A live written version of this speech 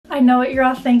know what you're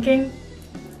all thinking.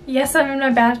 Yes, I'm in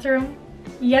my bathroom.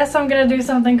 Yes, I'm gonna do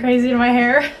something crazy to my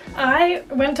hair. I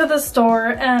went to the store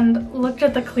and looked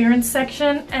at the clearance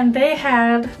section and they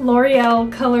had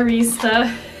L'Oreal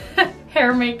Colorista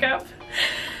hair makeup.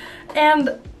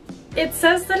 And it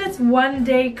says that it's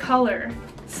 1-day color.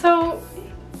 So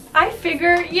I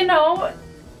figure, you know,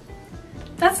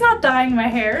 that's not dyeing my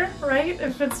hair, right?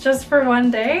 If it's just for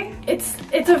 1 day. It's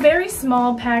a very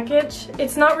small package.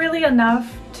 It's not really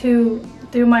enough to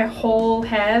do my whole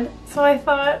head. So I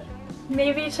thought,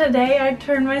 maybe today I'd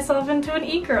turn myself into an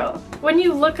e-girl. When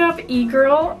you look up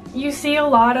e-girl, you see a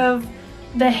lot of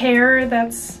the hair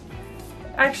that's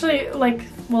actually like,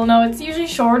 well no, it's usually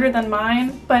shorter than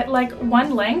mine, but like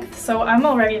one length, so I'm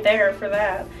already there for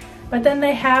that. But then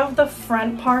they have the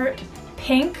front part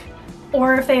pink,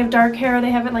 or if they have dark hair,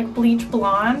 they have it like bleach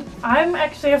blonde. I'm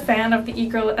actually a fan of the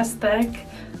e-girl aesthetic.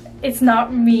 It's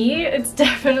not me, it's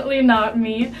definitely not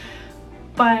me,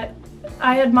 but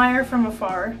I admire from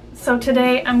afar. So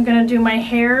today I'm gonna do my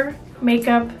hair,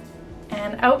 makeup,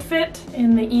 and outfit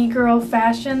in the e-girl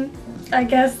fashion. I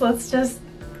guess let's just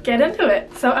get into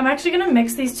it. So I'm actually gonna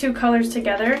mix these two colors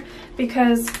together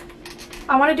because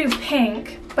I wanna do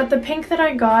pink, but the pink that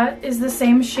I got is the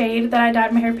same shade that I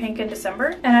dyed my hair pink in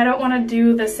December, and I don't wanna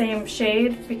do the same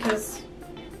shade because,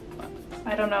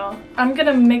 I don't know. I'm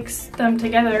gonna mix them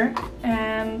together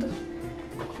and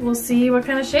we'll see what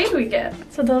kind of shade we get.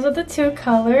 So those are the two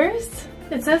colors.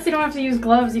 It says you don't have to use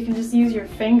gloves, you can just use your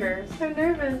fingers. I'm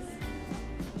nervous.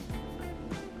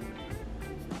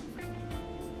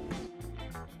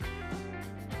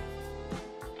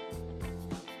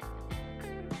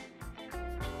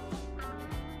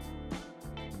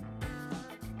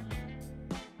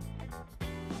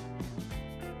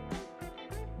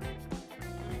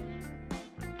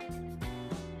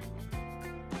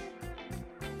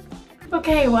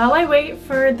 Okay, while I wait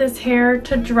for this hair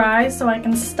to dry so I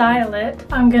can style it,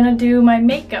 I'm gonna do my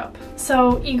makeup.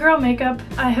 So e-girl makeup,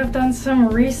 I have done some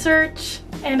research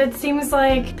and it seems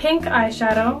like pink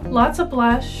eyeshadow, lots of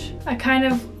blush, a kind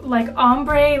of like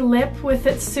ombre lip with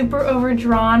it super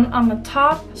overdrawn on the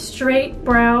top, straight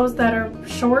brows that are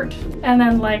short, and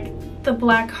then like the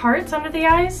black hearts under the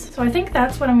eyes. So I think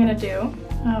that's what I'm gonna do.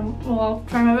 Well, I'll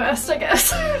try my best, I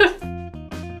guess.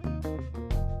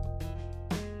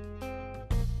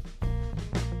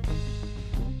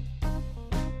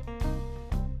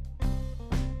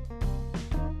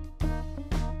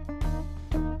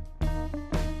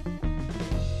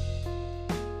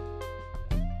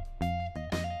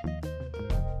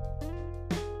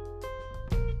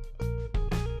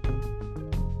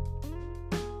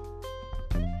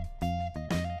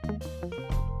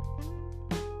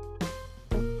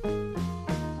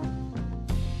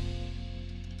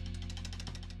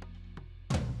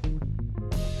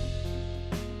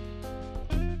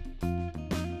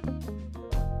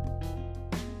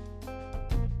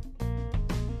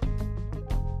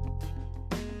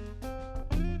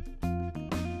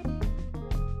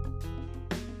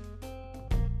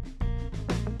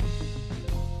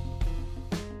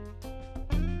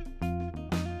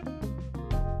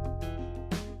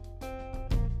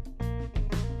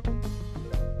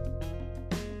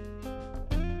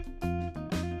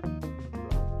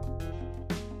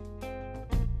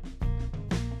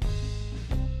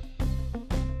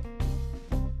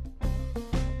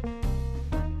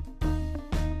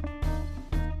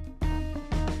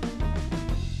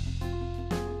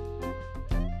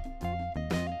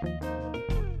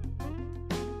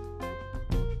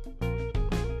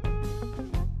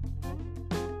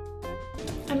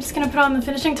 I'm just gonna put on the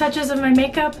finishing touches of my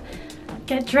makeup,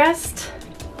 get dressed,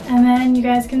 and then you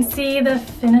guys can see the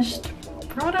finished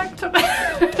product.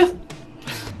 What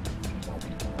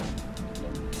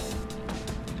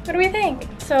do we think?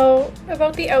 So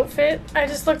about the outfit, I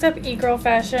just looked up e-girl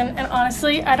fashion, and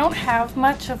honestly I don't have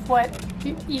much of what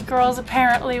e-girls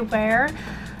apparently wear,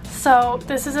 so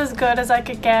this is as good as I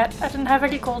could get. I didn't have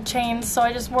any gold chains, so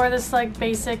I just wore this like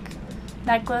basic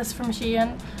necklace from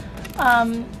Shein.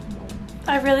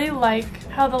 I really like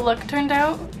how the look turned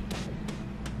out.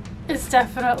 It's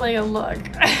definitely a look.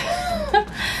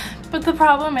 But the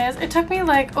problem is, it took me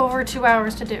like over 2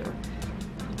 hours to do.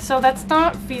 So that's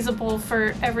not feasible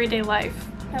for everyday life,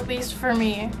 at least for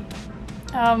me.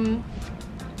 I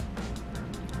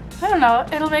don't know,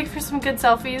 it'll make for some good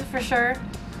selfies for sure.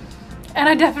 And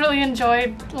I definitely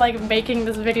enjoyed like making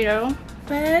this video.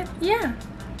 But yeah,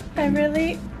 I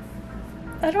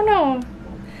don't know.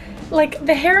 Like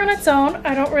the hair on its own,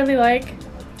 I don't really like.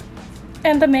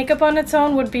 And the makeup on its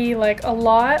own would be like a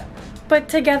lot. But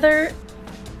together,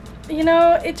 you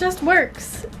know, it just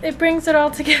works. It brings it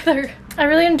all together. I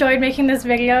really enjoyed making this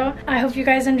video. I hope you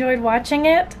guys enjoyed watching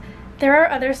it. There are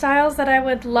other styles that I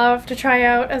would love to try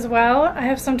out as well. I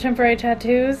have some temporary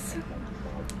tattoos.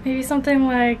 Maybe something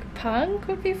like punk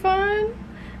would be fun.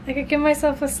 I could give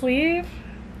myself a sleeve.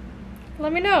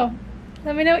 Let me know.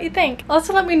 Let me know what you think.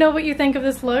 Also let me know what you think of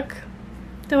this look.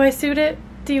 Do I suit it?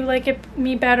 Do you like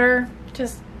me better?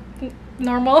 Just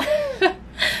normal?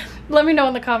 Let me know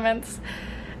in the comments.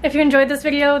 If you enjoyed this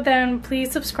video, then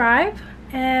please subscribe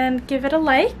and give it a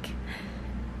like.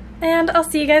 And I'll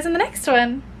see you guys in the next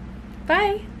one.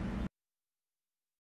 Bye!